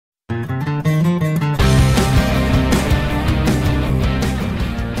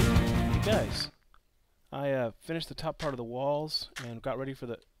finished the top part of the walls and got ready for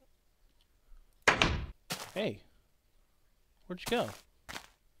the... Hey! Where'd you go?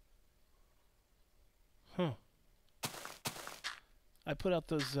 Huh. I put out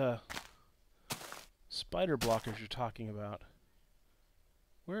those spider blockers you're talking about.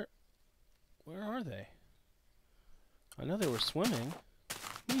 Where are they? I know they were swimming.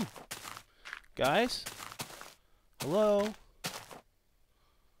 Guys? Hello?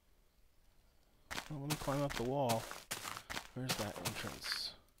 Well, let me climb up the wall. Where's that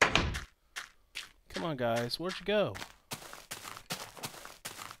entrance? Come on, guys. Where'd you go?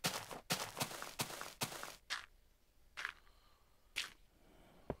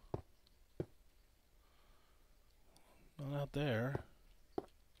 Not out there.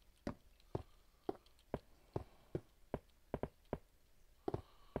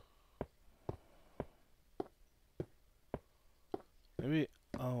 Maybe...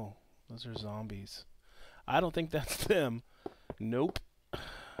 Oh, those are zombies. I don't think that's them. Nope.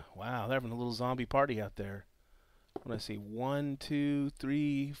 Wow, they're having a little zombie party out there. What do I see? 1, 2,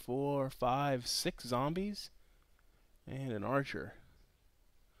 3, 4, 5, 6 zombies? And an archer.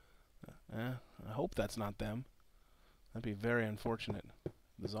 I hope that's not them. That'd be very unfortunate.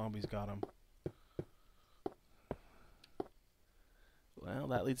 The zombies got him. Well,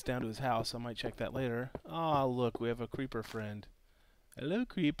 that leads down to his house. I might check that later. Ah, look, we have a creeper friend. Hello,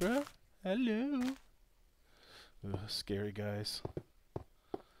 creeper. Hello. Ugh, scary guys.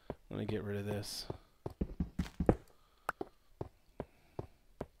 Let me get rid of this.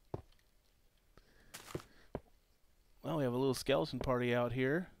 Well, we have a little skeleton party out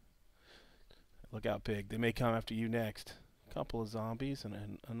here. Look out, pig. They may come after you next. A couple of zombies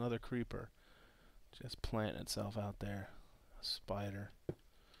and another creeper. Just planting itself out there. A spider.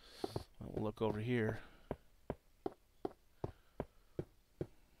 Well, we'll look over here.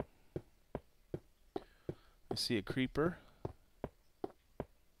 I see a creeper.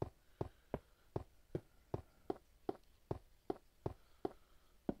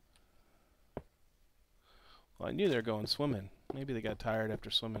 Well, I knew they were going swimming. Maybe they got tired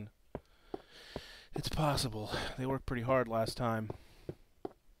after swimming. It's possible. They worked pretty hard last time.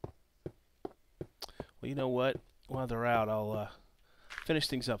 Well, you know what? While they're out, I'll finish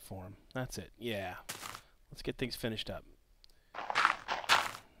things up for them. That's it. Yeah. Let's get things finished up.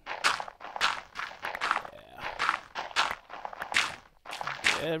 Yeah.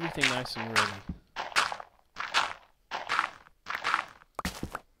 Get everything nice and ready.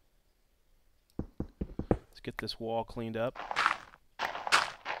 Let's get this wall cleaned up.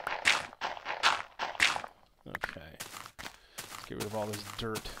 Okay. Let's get rid of all this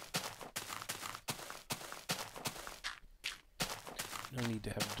dirt. No need to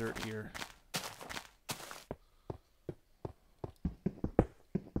have dirt here.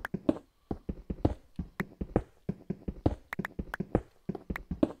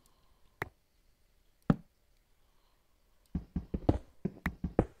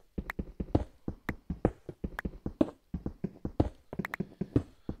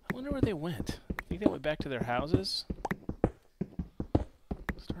 I wonder where they went. Think they went back to their houses? I'm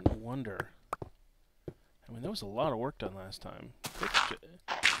starting to wonder. I mean, there was a lot of work done last time.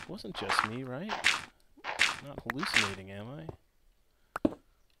 It wasn't just me, right? Not hallucinating, am I?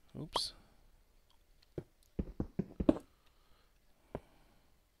 Oops.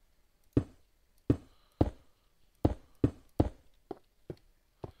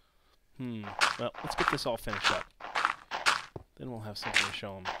 Well, let's get this all finished up. Then we'll have something to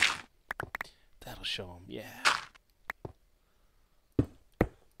show them. That'll show them, yeah.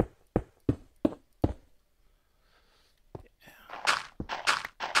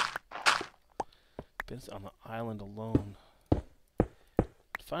 Been on the island alone.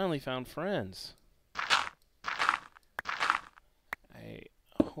 Finally found friends. I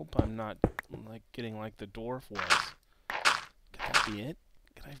hope I'm not like getting like the dwarf was. Could that be it?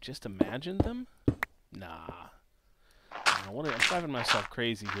 Could I have just imagined them? Nah. I'm driving myself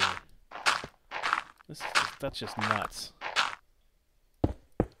crazy here. That's just nuts.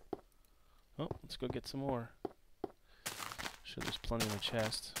 Oh, let's go get some more. Sure, there's plenty in the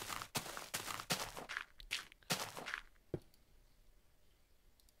chest.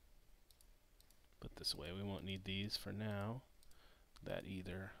 Put this away. We won't need these for now. That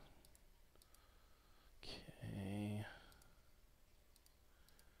either. Okay.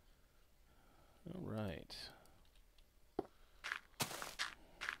 All right.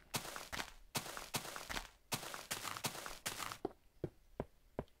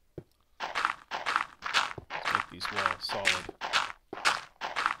 Let's make these walls solid.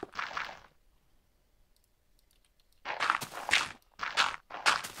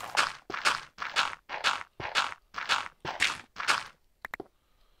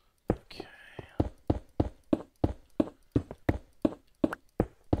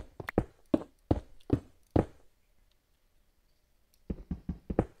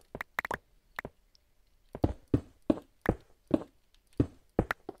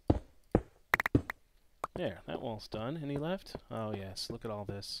 There, that wall's done. Any left? Oh, yes. Look at all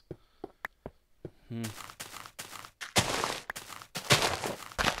this.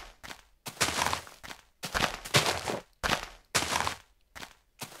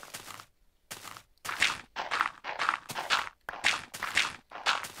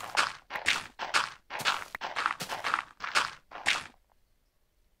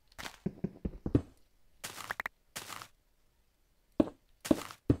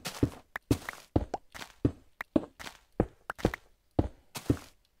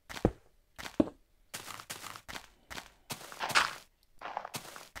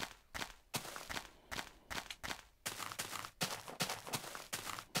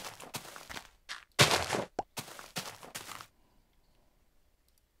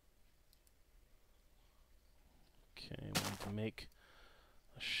 Okay, we need to make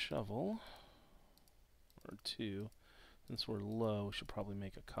a shovel or two. Since we're low, we should probably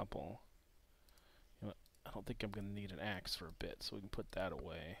make a couple. You know what? I don't think I'm going to need an axe for a bit, so we can put that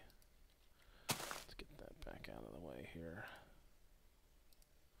away. Let's get that back out of the way here.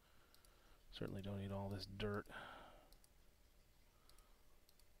 Certainly don't need all this dirt.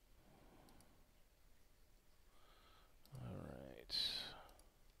 Alright.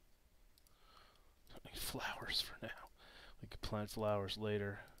 Don't need flowers for now. We could plant flowers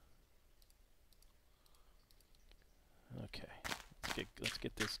later. Okay, let's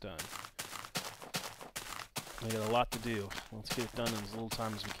get this done. We got a lot to do. Let's get it done in as little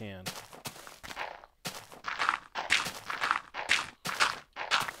time as we can.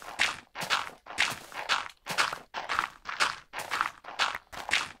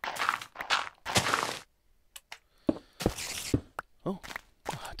 Oh,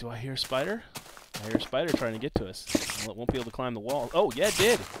 do I hear a spider? I hear a spider trying to get to us. Well, it won't be able to climb the wall. Oh, yeah, it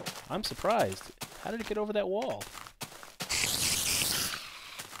did. I'm surprised. How did it get over that wall? Did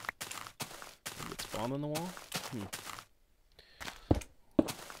it spawn on the wall?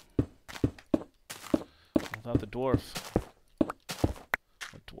 Without the dwarf.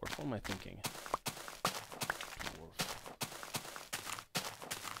 What dwarf? What am I thinking? Dwarf.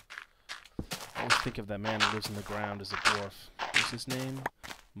 I always think of that man who lives in the ground as a dwarf. What's his name?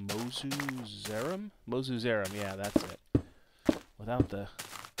 Mozuzarum? Mozuzarum, yeah, that's it. Without the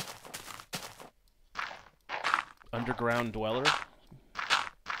underground dweller.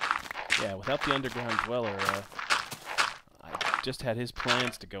 Yeah, without the underground dweller, I just had his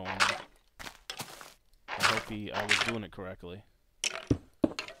plans to go on. I hope I was doing it correctly.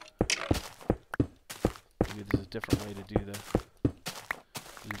 Maybe there's a different way to do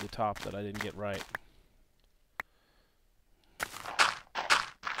the top that I didn't get right.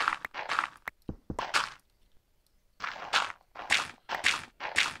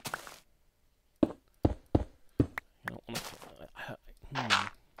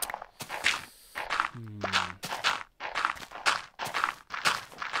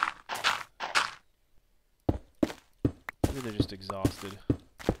 Maybe they're just exhausted.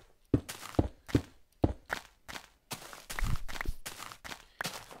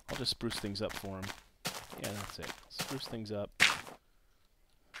 I'll just spruce things up for them. Yeah, that's it. Spruce things up.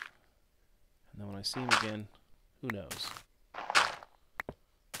 And then when I see him again, who knows?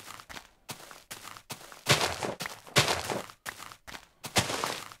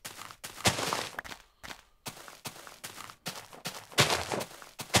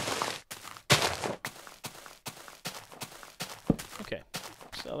 Okay,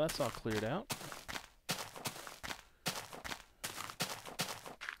 so that's all cleared out.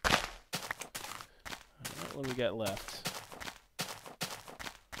 Alright, what do we got left?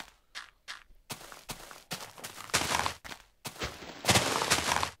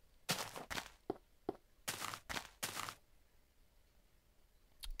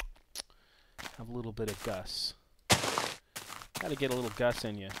 Have a little bit of Gus. Gotta get a little Gus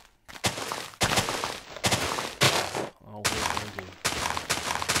in you. Oh, what do?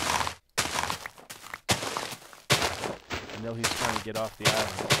 I know he's trying to get off the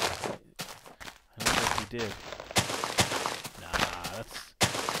island. I don't know if he did. Nah, that's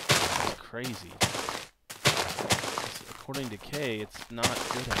crazy. According to Kay, it's not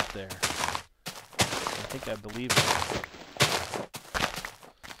good out there. I think I believe it.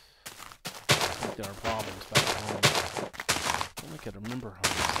 I think there are problems back home. I don't think I remember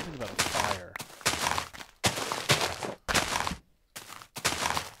home. Something about a fire.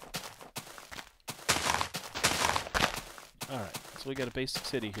 Alright, so we got a basic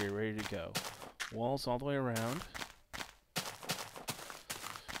city here ready to go. Walls all the way around.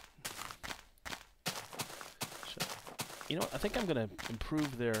 You know what? I think I'm going to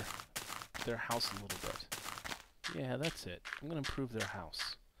improve their house a little bit. Yeah, that's it. I'm going to improve their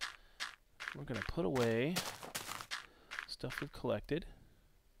house. We're going to put away stuff we've collected.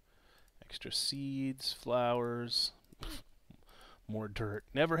 Extra seeds, flowers, more dirt.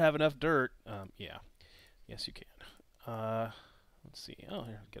 Never have enough dirt. Yeah. Yes, you can. Let's see. Oh,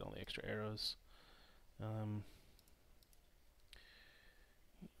 here, get all the extra arrows.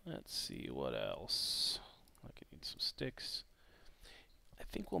 Let's see, what else? I could need some sticks. I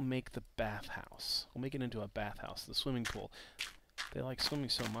think we'll make the bathhouse. We'll make it into a bathhouse, the swimming pool. They like swimming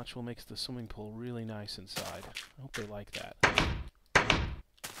so much, we'll make the swimming pool really nice inside. I hope they like that.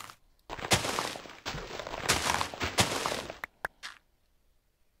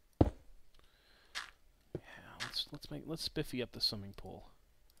 Yeah, let's spiffy up the swimming pool.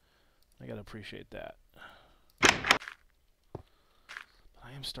 I gotta appreciate that.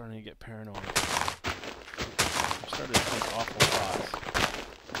 I am starting to get paranoid. I'm starting to think awful thoughts.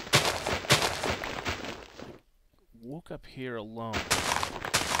 I woke up here alone.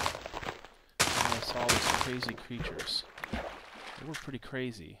 And I saw these crazy creatures. They were pretty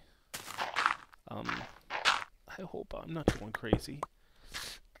crazy. I hope I'm not going crazy.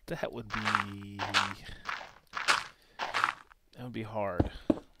 That would be hard.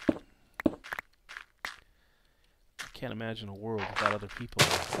 Can't imagine a world without other people.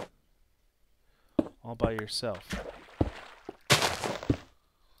 All by yourself.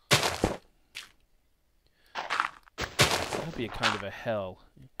 That'd be a kind of a hell.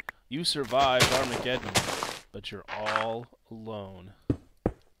 You survived Armageddon, but you're all alone.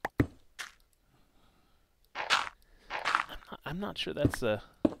 I'm not sure that's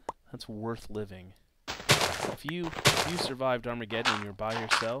worth living. If you survived Armageddon and you're by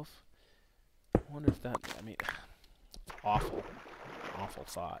yourself, I wonder if that, I mean, awful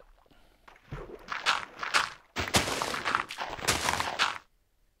thought.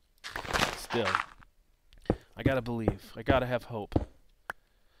 Still, I gotta believe. I gotta have hope.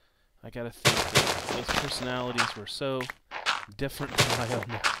 I gotta think that those personalities were so different from my own.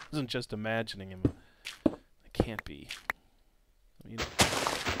 I wasn't just imagining him. It can't be. I mean,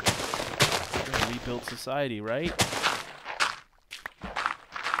 we're gonna rebuild society, right?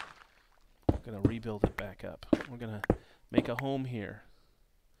 We're gonna rebuild it back up. We're gonna make a home here.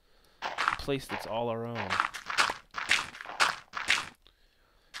 A place that's all our own.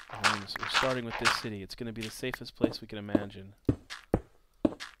 We're starting with this city. It's gonna be the safest place we can imagine.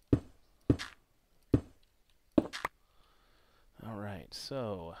 Alright,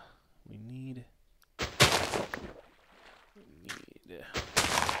 so we need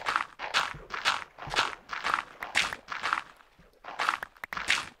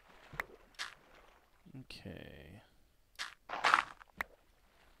okay.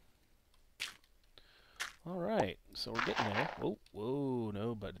 Alright, so we're getting there. Oh, whoa,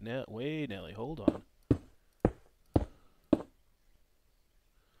 no, but wait, Nelly, hold on.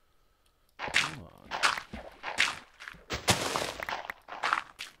 Hold on.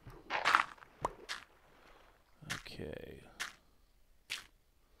 Okay.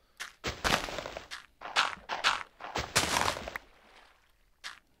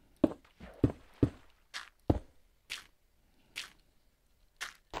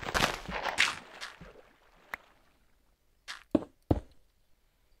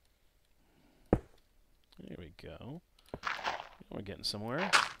 There we go. We're getting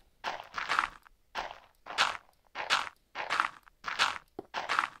somewhere.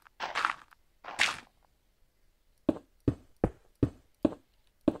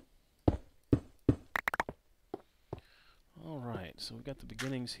 Alright, so we've got the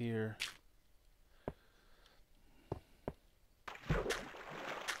beginnings here.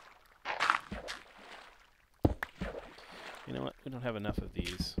 You know what? We don't have enough of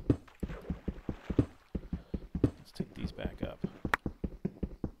these. Let's take these back up.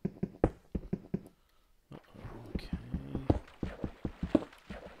 Okay.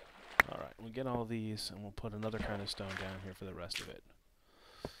 Alright, we'll get all these and we'll put another kind of stone down here for the rest of it.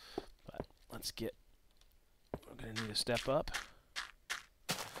 But let's get... We're going to need a step up.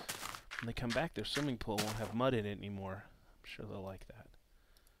 When they come back, their swimming pool won't have mud in it anymore. I'm sure they'll like that.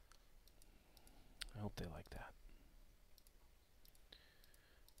 I hope they like that.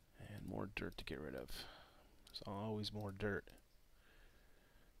 And more dirt to get rid of. There's always more dirt.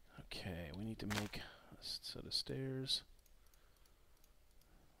 Okay, we need to make a set of stairs.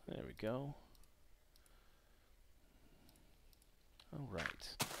 There we go.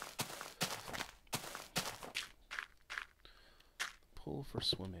 Alright. Pool for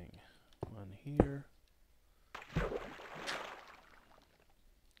swimming. One here.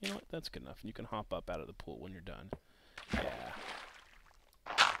 You know what? That's good enough. You can hop up out of the pool when you're done. Yeah.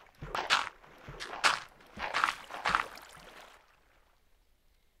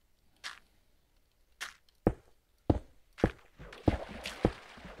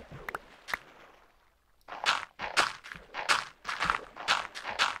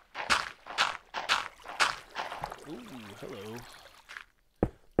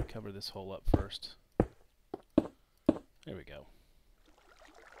 cover this hole up first. There we go.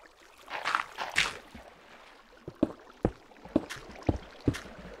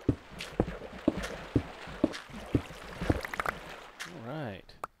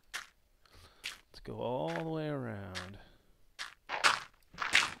 Alright. Let's go all the way around.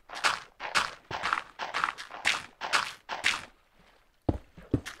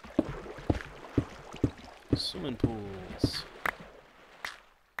 Swimming pools.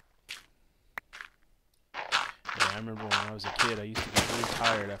 Yeah, I remember when I was a kid, I used to get really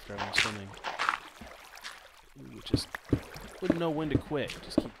tired after I went swimming. You just wouldn't know when to quit.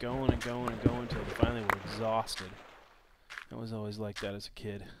 Just keep going and going and going until you finally were exhausted. I was always like that as a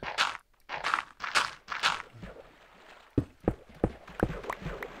kid.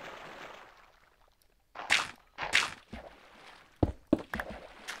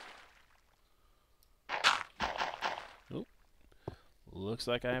 Oh, looks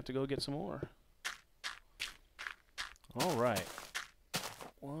like I have to go get some more. All right.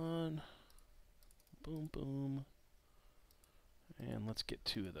 One. Boom, boom. And let's get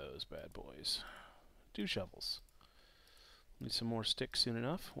 2 of those bad boys. 2 shovels. Need some more sticks soon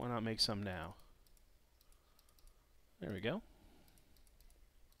enough. Why not make some now? There we go.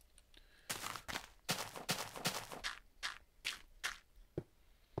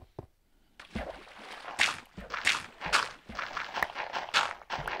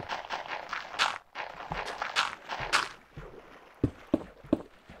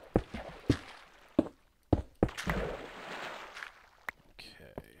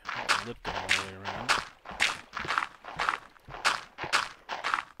 Lip go all the way around.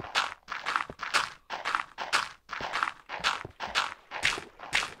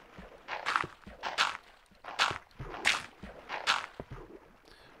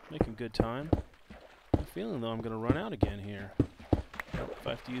 Making good time. I have a feeling though I'm going to run out again here. If I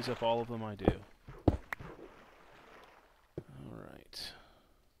have to use up all of them, I do. Alright.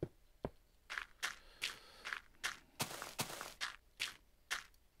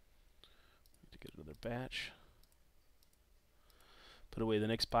 Get another batch. Put away the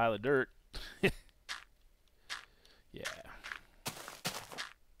next pile of dirt. Yeah.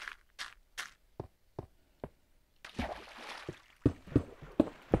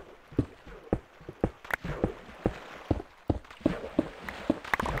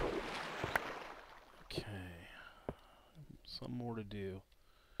 Okay. Some more to do.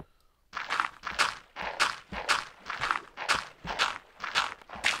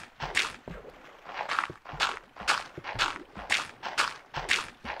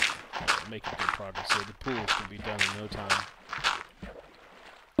 Making good progress here. The pool can be done in no time.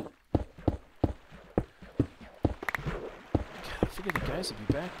 God, I figured the guys would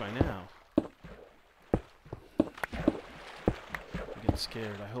be back by now. I'm getting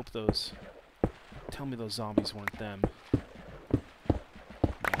scared. I hope those... Tell me those zombies weren't them.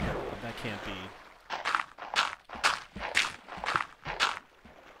 No, that can't be.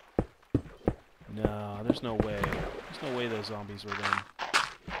 No, there's no way. There's no way those zombies were them.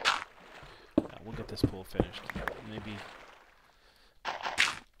 We'll get this pool finished. Maybe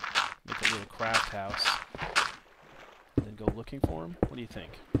make a little craft house and then go looking for him. What do you think?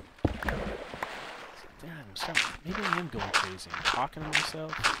 Damn, maybe I am going crazy. I'm talking to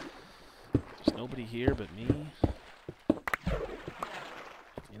myself. There's nobody here but me.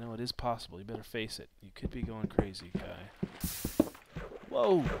 You know, it is possible. You better face it. You could be going crazy, guy.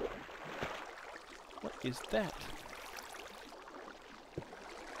 Whoa! What is that?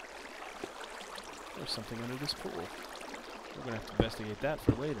 There's something under this pool. We're going to have to investigate that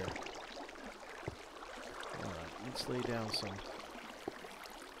for later. Alright, let's lay down some.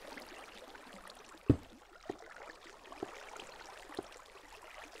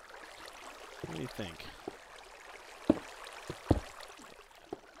 What do you think?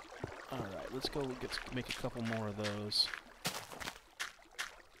 Alright, let's go make a couple more of those.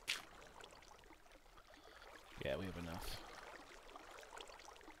 Yeah, we have enough.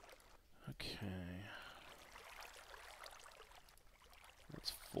 Okay.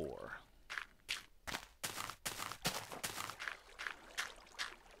 That's 4.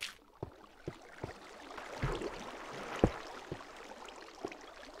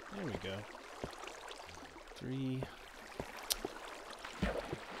 There we go. 3. Yeah,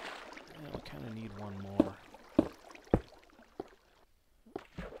 we kind of need one more.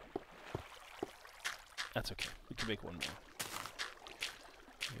 That's okay. We can make one more.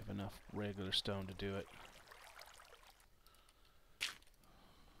 We have enough regular stone to do it.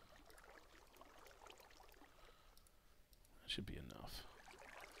 That should be enough.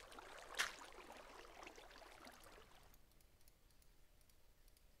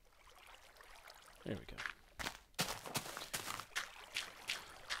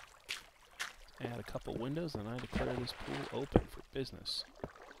 add a couple windows, and I declare this pool open for business.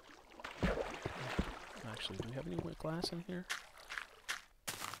 Actually, do we have any glass in here?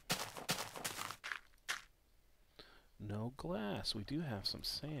 No glass. We do have some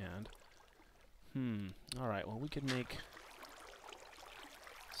sand. Alright, well, we can make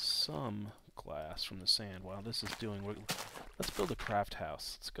some glass from the sand. While this is doing... Let's build a craft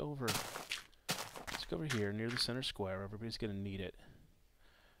house. Let's go over here near the center square. Everybody's going to need it.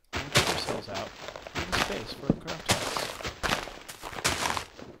 We'll get ourselves out. Leave a space for a craft house.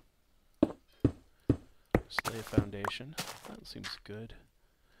 Just lay a foundation. That seems good.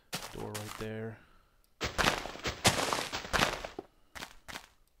 Door right there.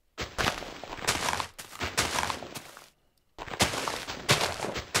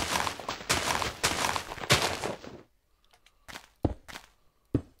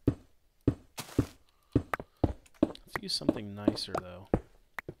 Use something nicer, though.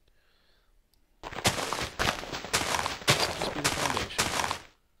 Just be the foundation.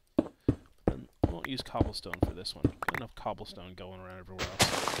 Then we won't use cobblestone for this one. Got enough cobblestone going around everywhere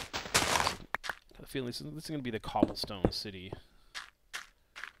else. I have a feeling this is going to be the cobblestone city.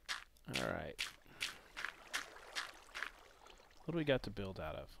 Alright. What do we got to build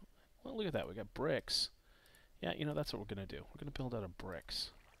out of? Well, look at that. We got bricks. Yeah, you know, that's what we're going to do. We're going to build out of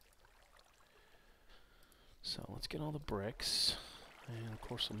bricks. So let's get all the bricks, and of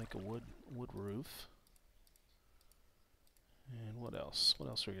course we'll make a wood roof. And what else? What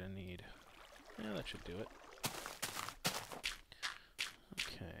else are we gonna need? Yeah, that should do it.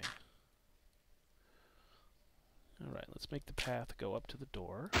 Okay. All right, let's make the path go up to the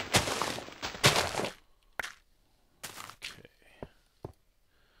door. Okay.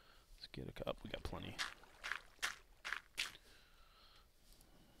 Let's get a cup. We got plenty.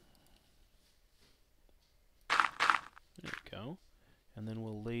 There we go. And then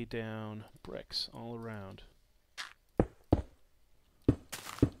we'll lay down bricks all around.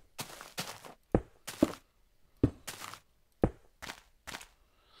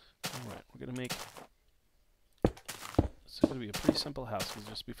 Alright, we're going to make... It's going to be a pretty simple house. It'll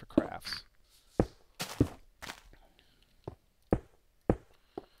just be for crafts.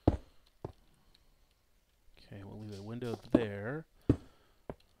 Okay, we'll leave a window there.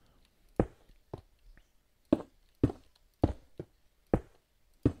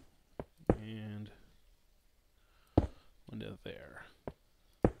 And window there.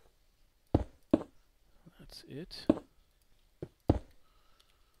 That's it.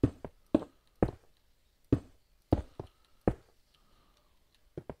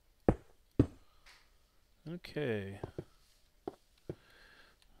 Okay.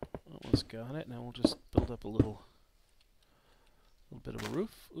 Almost got it. Now we'll just build up a little bit of a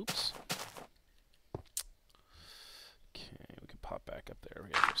roof. Oops. Okay, we can pop back up there. We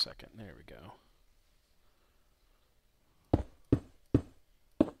got for a second. There we go.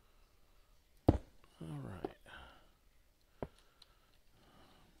 All right.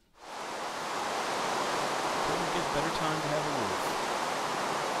 Couldn't get a better time to have a roof.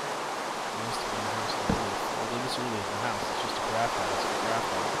 Nice to be in the house with a roof. Although this really isn't a house, it's just a craft house. It's a craft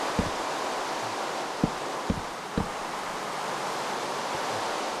house.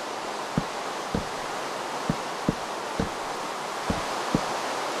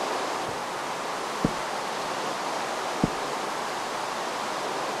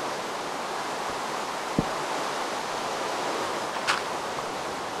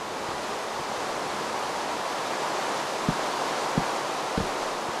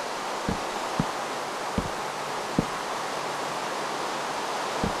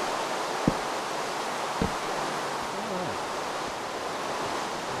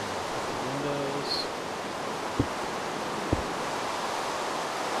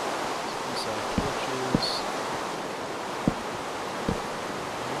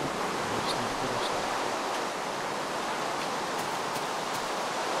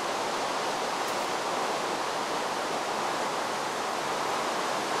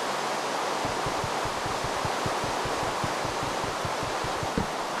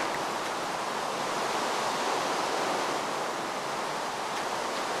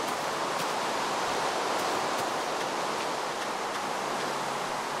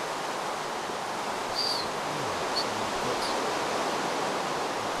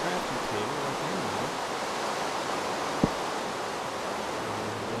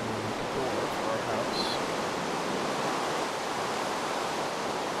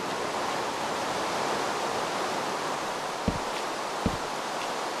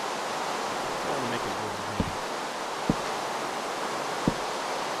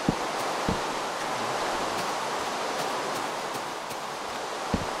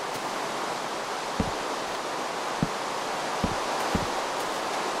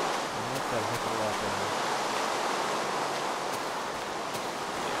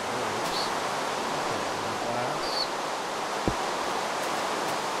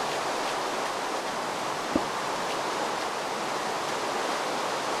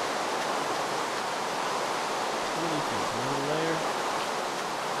 Another layer.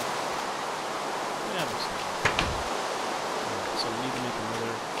 Yeah, looks good. Alright, so we need to make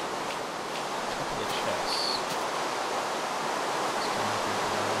another couple of chests.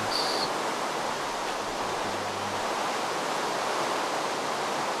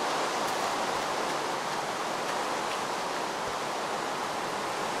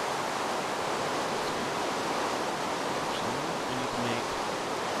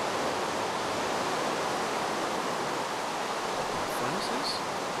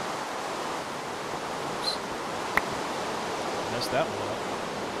 That one up.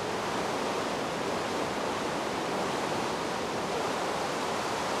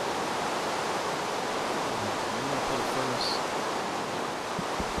 I'm going to put a furnace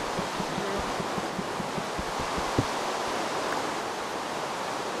here.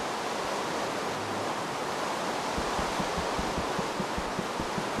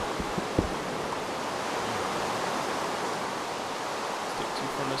 Stick 2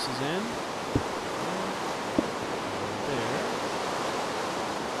 furnaces in.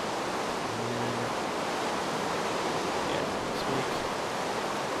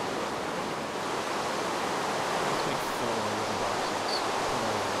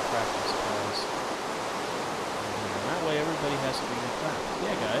 Everybody has to be the craft.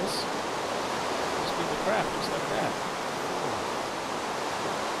 Yeah, guys. Just be the craft, just like that.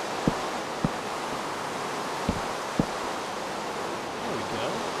 There we go.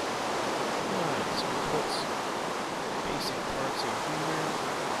 Alright, so we put basic parts in here.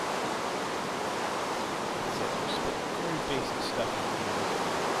 That's it. Just put very basic stuff in here.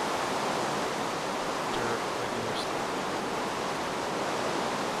 Dirt, regular stuff.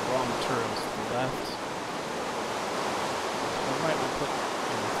 Raw materials to the left. Right, we'll put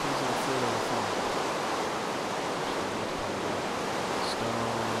these in the field of the farm.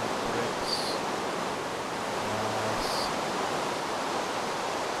 Stone, bricks, glass.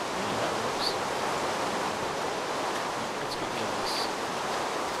 Yeah, that works. Let's get rid of this.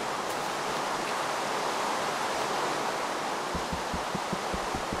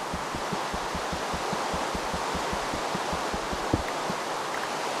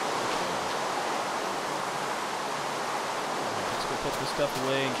 Put this stuff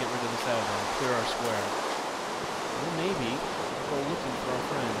away and get rid of this out and clear our square. Or maybe go looking for our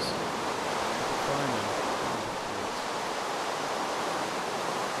friends. Find them.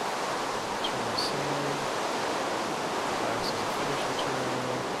 Turn this in. Glass is a finished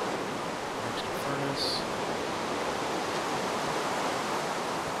material. Extra furnace.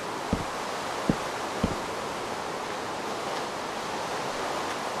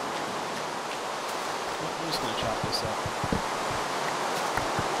 I'm just going to chop this up.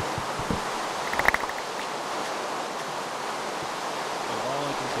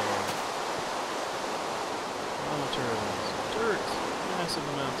 Dirt, massive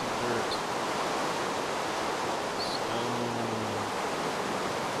amounts of dirt. Stone.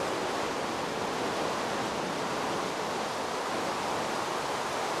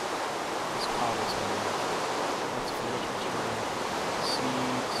 This cobblestone. That's forage material.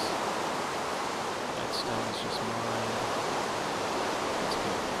 Seeds. That stone is just mine. That's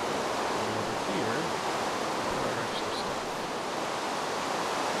good. And over here, put our extra stuff.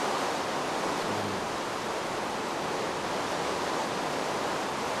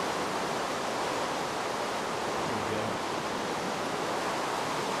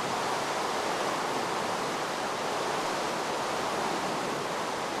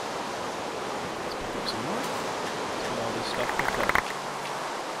 Stuff picked up.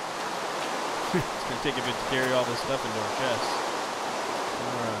 It's going to take a bit to carry all this stuff into our chest.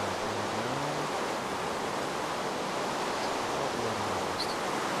 Alright, there we go. All organized.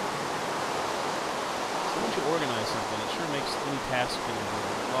 So once you organize something, it sure makes any task you do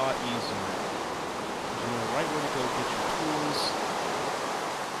a lot easier. You know right where to go get your tools.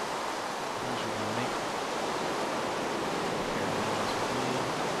 Things you're going to make.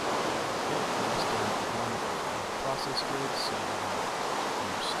 Process goods, stone.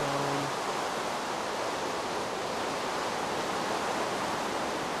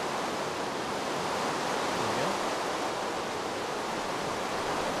 There we go.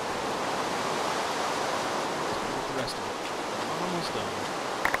 Let's get the rest of it. Almost done.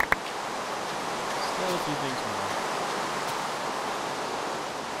 Still a few things more.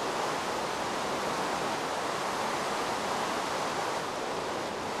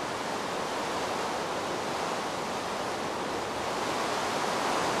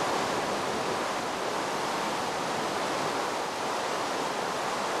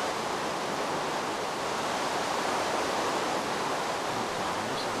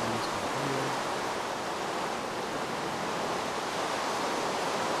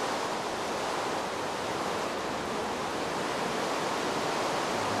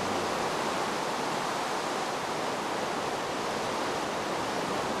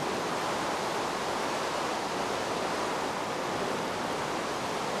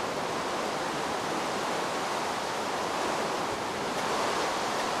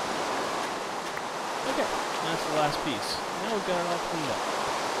 Okay, that's the last piece. Now we've got it all cleaned up.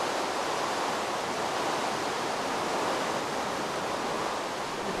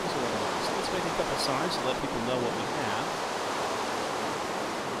 Everything's organized. Let's make a couple signs to let people know what we have.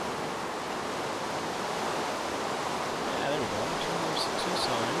 Yeah, there we go. There's two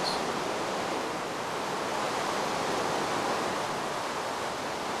signs.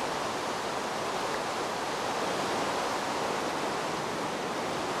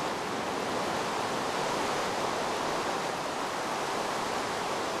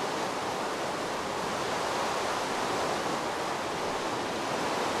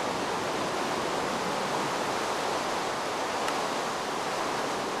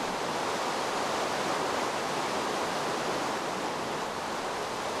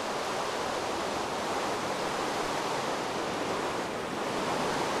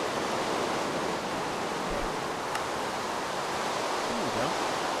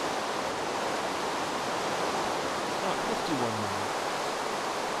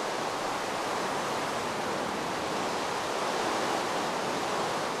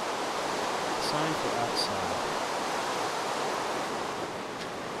 Sign for outside.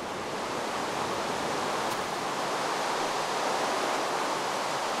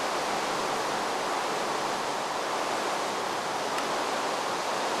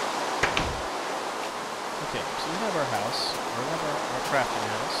 Okay, so we have our house, or we have our crafting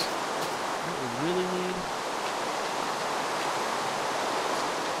house. What we really need,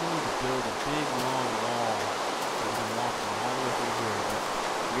 we need to build a big long wall that we can walk all the way through here, but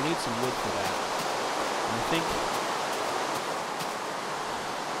we need some wood for that. And I think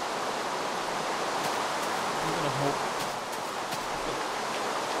I'm gonna hope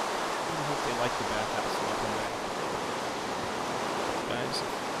they like the bathhouse when they come back. Guys,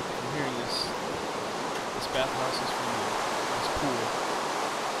 if you're hearing this, this bathhouse is for you. This pool.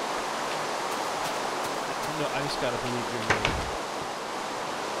 No, I just gotta believe you're right.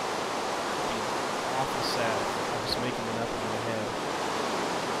 It'd be awful sad if I was making it up in my head.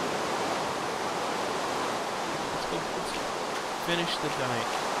 Let's finish the night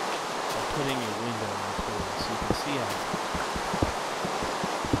by putting a window in the pool so you can see out.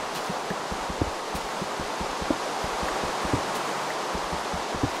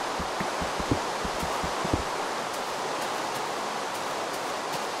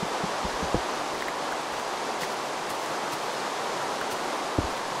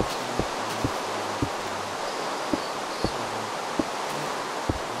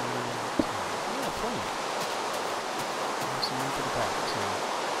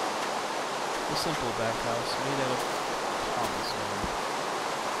 Simple back house made out of cobblestone.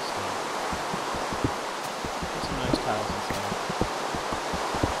 Put some nice tiles inside.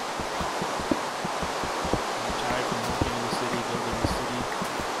 I'm tired from working in the city, building the city.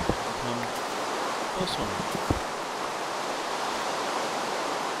 Come go swimming.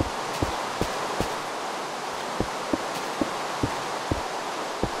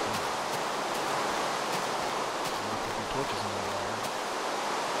 Torches in the water.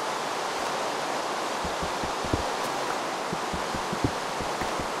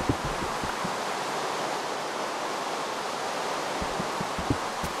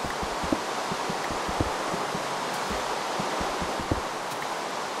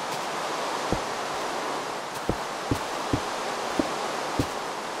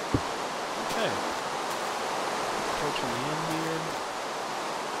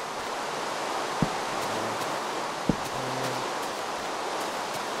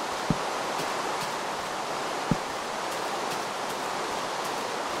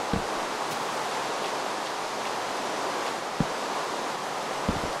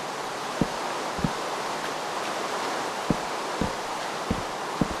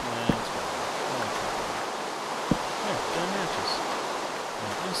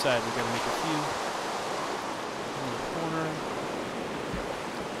 Inside, we're going to make a few in the corner.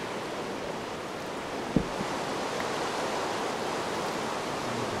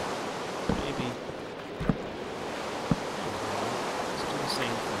 Maybe. Let's do the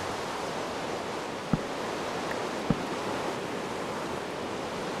same thing.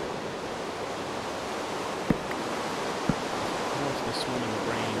 Who wants to swim in the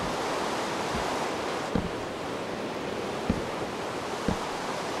rain?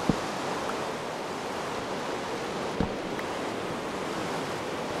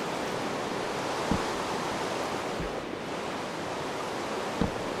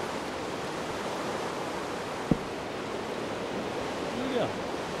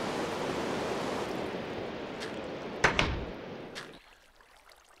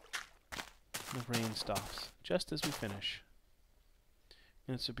 The rain stops just as we finish.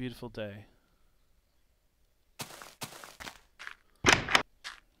 And it's a beautiful day.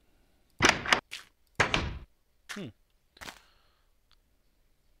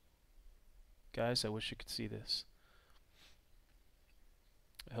 Guys, I wish you could see this.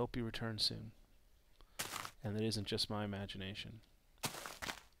 I hope you return soon. And it isn't just my imagination. You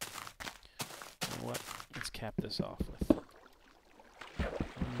know what? Let's cap this off with one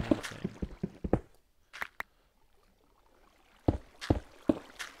more thing.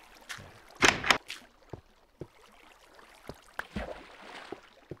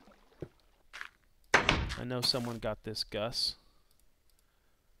 I know someone got this, Gus.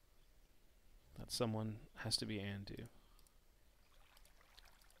 That someone has to be Andu.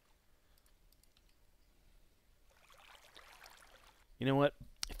 You know what?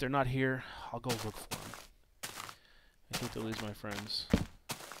 If they're not here, I'll go look for them. I hate to lose my friends.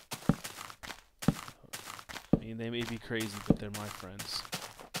 I mean, they may be crazy, but they're my friends.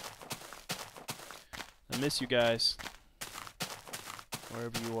 I miss you guys.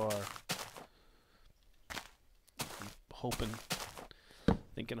 Wherever you are. I'm hoping,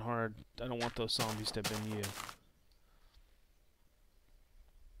 thinking hard. I don't want those zombies to have been you.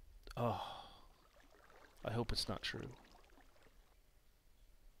 Oh. I hope it's not true.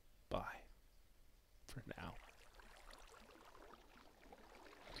 Bye. For now.